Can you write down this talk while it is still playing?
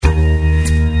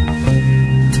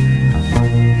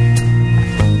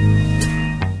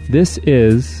This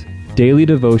is Daily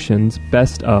Devotions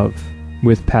Best Of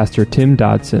with Pastor Tim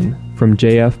Dodson from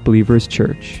JF Believers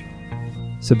Church.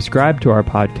 Subscribe to our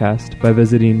podcast by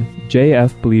visiting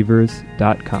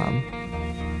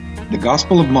jfbelievers.com. The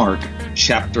Gospel of Mark,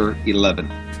 chapter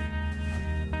 11.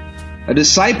 A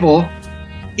disciple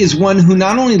is one who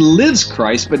not only lives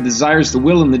Christ, but desires the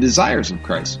will and the desires of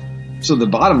Christ. So the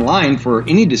bottom line for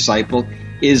any disciple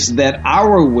is that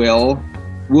our will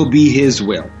be His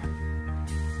will.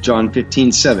 John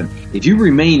 15:7. If you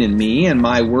remain in me and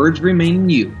my words remain in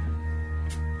you,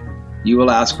 you will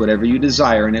ask whatever you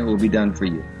desire and it will be done for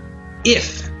you.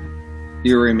 If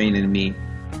you remain in me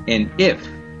and if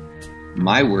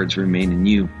my words remain in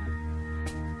you.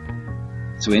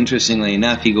 So interestingly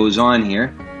enough, he goes on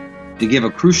here to give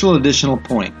a crucial additional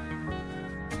point.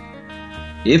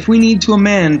 If we need to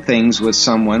amend things with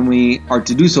someone, we are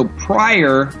to do so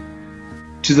prior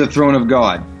to the throne of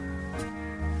God.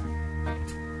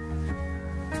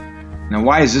 Now,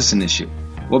 why is this an issue?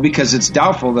 Well, because it's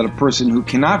doubtful that a person who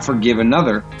cannot forgive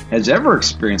another has ever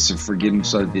experienced the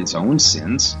forgiveness of his own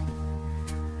sins.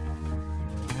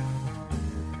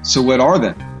 So what are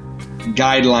the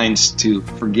guidelines to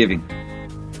forgiving?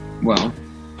 Well,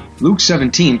 Luke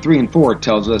 17:3-4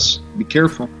 tells us, be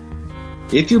careful.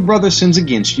 If your brother sins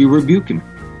against you, rebuke him.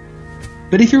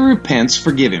 But if he repents,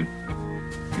 forgive him.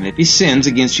 And if he sins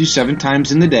against you 7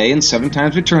 times in the day and 7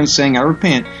 times returns saying, I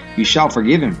repent, you shall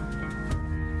forgive him.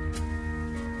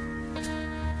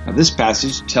 Now, this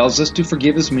passage tells us to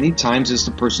forgive as many times as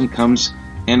the person comes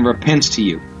and repents to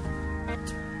you.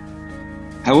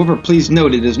 However, please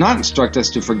note, it does not instruct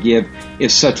us to forgive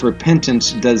if such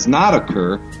repentance does not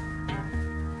occur.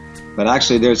 But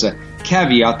actually, there's a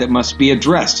caveat that must be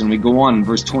addressed, and we go on in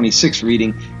verse 26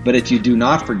 reading, but if you do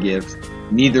not forgive,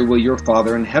 neither will your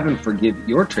Father in heaven forgive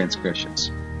your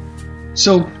transgressions.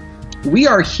 So, we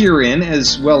are herein,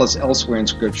 as well as elsewhere in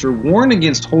Scripture, warned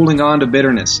against holding on to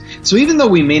bitterness. So even though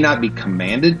we may not be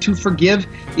commanded to forgive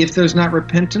if there's not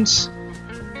repentance,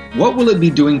 what will it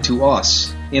be doing to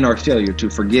us in our failure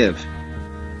to forgive?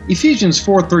 Ephesians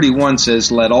 4:31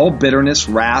 says, let all bitterness,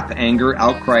 wrath, anger,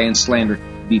 outcry, and slander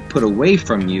be put away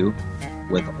from you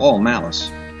with all malice.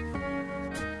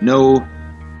 No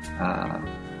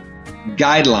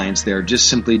guidelines there, just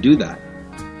simply do that.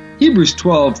 Hebrews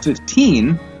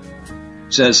 12:15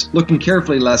 says, looking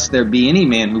carefully lest there be any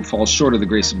man who falls short of the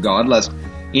grace of God, lest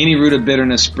any root of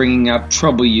bitterness springing up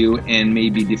trouble you and may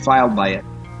be defiled by it.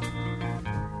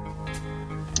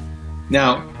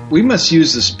 Now, we must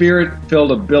use the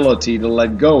Spirit-filled ability to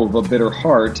let go of a bitter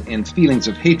heart and feelings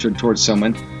of hatred towards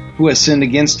someone who has sinned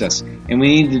against us. And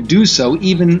we need to do so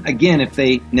even again if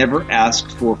they never ask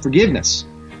for forgiveness.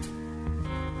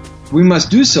 We must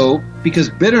do so because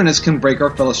bitterness can break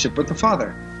our fellowship with the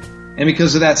Father. And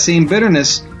because of that same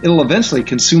bitterness, it'll eventually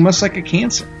consume us like a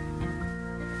cancer.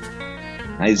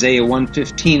 Isaiah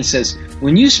 1:15 says,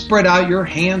 when you spread out your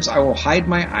hands, I will hide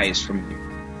my eyes from you.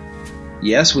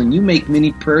 Yes, when you make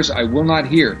many prayers, I will not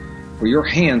hear, for your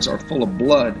hands are full of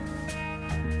blood.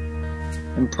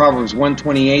 And Proverbs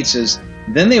 1:28 says,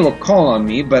 then they will call on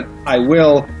me, but I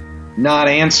will not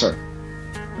answer.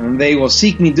 And they will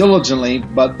seek me diligently,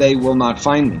 but they will not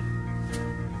find me.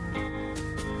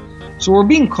 So we're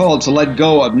being called to let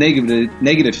go of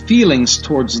negative feelings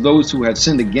towards those who have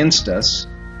sinned against us,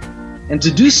 and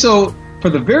to do so for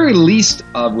the very least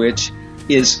of which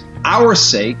is our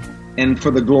sake and for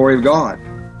the glory of God.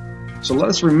 So let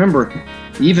us remember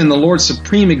even the Lord's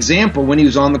supreme example when He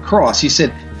was on the cross. He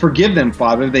said, forgive them,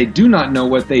 Father, they do not know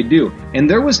what they do. And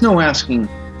there was no asking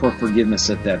for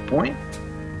forgiveness at that point,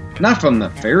 not from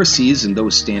the Pharisees and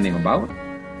those standing about.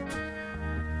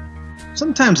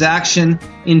 Sometimes action,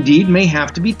 indeed, may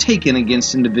have to be taken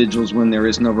against individuals when there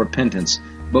is no repentance,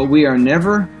 but we are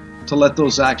never to let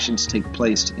those actions take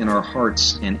place in our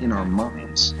hearts and in our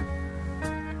minds.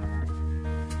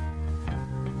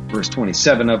 Verse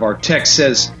 27 of our text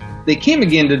says, they came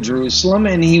again to Jerusalem,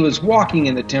 and he was walking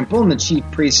in the temple, and the chief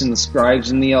priests and the scribes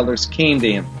and the elders came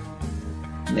to him.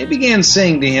 And they began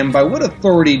saying to him, by what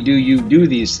authority do you do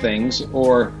these things,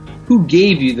 or who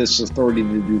gave you this authority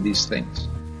to do these things?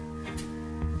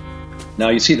 Now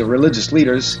you see, the religious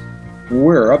leaders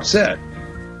were upset.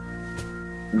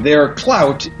 Their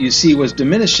clout, you see, was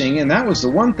diminishing, and that was the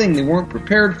one thing they weren't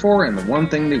prepared for and the one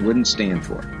thing they wouldn't stand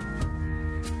for.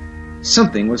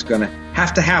 Something was going to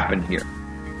have to happen here.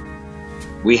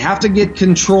 We have to get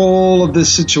control of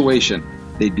this situation,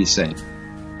 they'd be saying.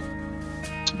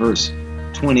 Verse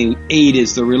 28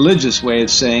 is the religious way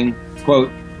of saying, quote,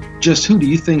 just who do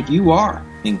you think you are,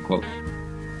 end quote.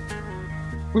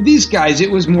 For these guys,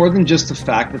 it was more than just the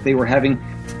fact that they were having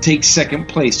to take second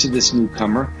place to this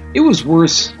newcomer. It was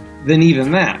worse than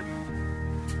even that.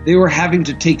 They were having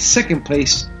to take second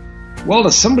place, well,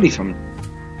 to somebody from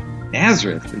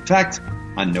Nazareth. In fact,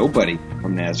 a nobody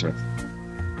from Nazareth.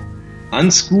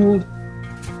 Unschooled,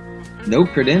 no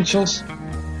credentials.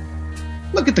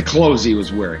 Look at the clothes he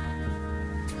was wearing.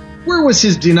 Where was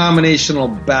his denominational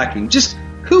backing? Just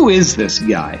who is this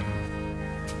guy?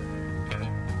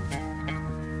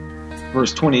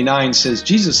 Verse 29 says,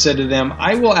 Jesus said to them,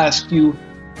 I will ask you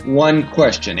one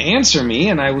question. Answer me,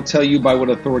 and I will tell you by what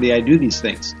authority I do these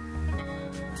things.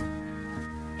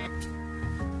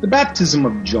 The baptism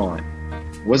of John,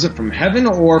 was it from heaven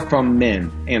or from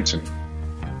men? Answer me.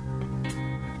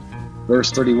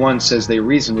 Verse 31 says, they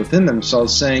reasoned within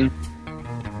themselves, saying,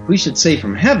 if we should say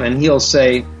from heaven, he'll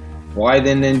say, why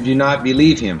then do you not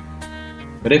believe him?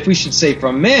 But if we should say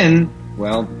from men,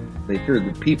 well, they feared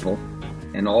the people,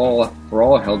 and all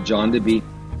held John to be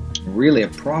really a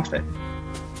prophet.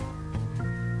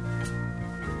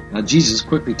 Now Jesus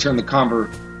quickly turned the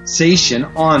conversation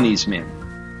on these men.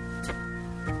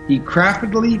 He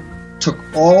craftily took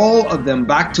all of them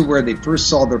back to where they first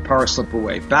saw their power slip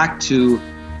away, back to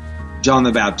John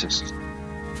the Baptist.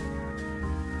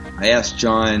 I asked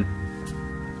John,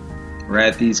 or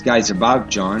at these guys about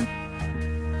John,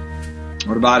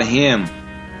 what about him?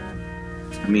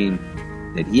 I mean,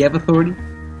 did he have authority?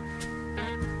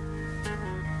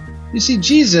 You see,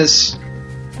 Jesus,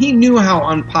 he knew how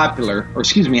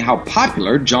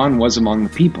popular John was among the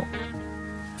people.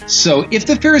 So if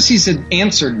the Pharisees had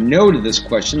answered no to this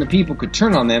question, the people could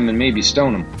turn on them and maybe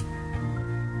stone them.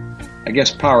 I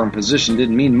guess power and position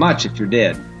didn't mean much if you're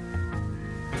dead.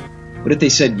 But if they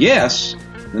said yes,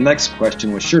 the next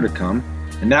question was sure to come,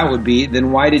 and that would be,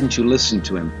 then why didn't you listen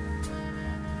to him?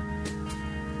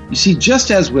 You see,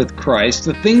 just as with Christ,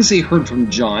 the things they heard from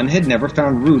John had never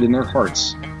found root in their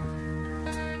hearts.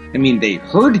 I mean, they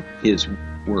heard his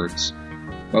words,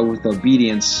 but with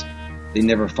obedience, they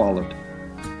never followed.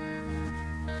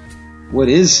 What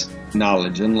is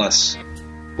knowledge unless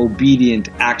obedient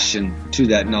action to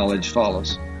that knowledge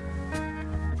follows?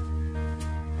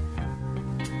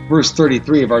 Verse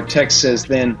 33 of our text says,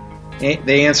 then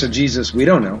they answered Jesus, we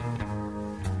don't know.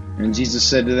 And Jesus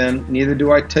said to them, neither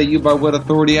do I tell you by what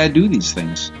authority I do these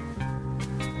things.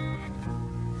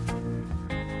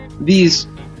 These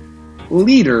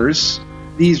leaders,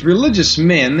 these religious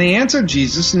men, they answered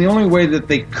Jesus in the only way that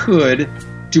they could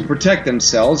to protect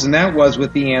themselves, and that was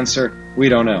with the answer, we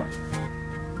don't know.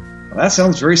 Well, that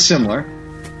sounds very similar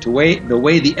to the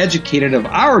way the educated of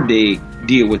our day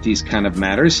deal with these kind of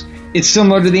matters. It's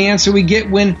similar to the answer we get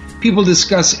when people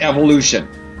discuss evolution.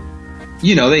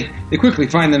 You know, they quickly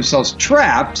find themselves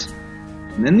trapped,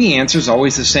 and then the answer is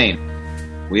always the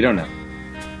same. We don't know.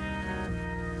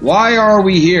 Why are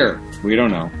we here? We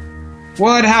don't know.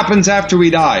 What happens after we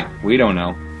die? We don't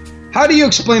know. How do you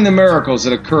explain the miracles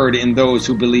that occurred in those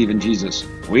who believe in Jesus?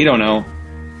 We don't know.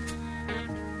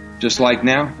 Just like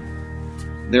now,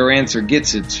 their answer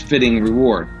gets its fitting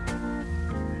reward.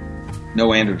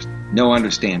 No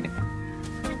understanding.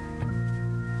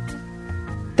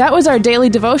 That was our daily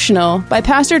devotional by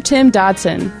Pastor Tim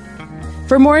Dodson.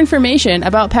 For more information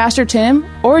about Pastor Tim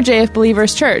or JF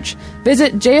Believers Church,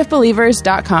 visit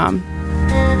jfbelievers.com.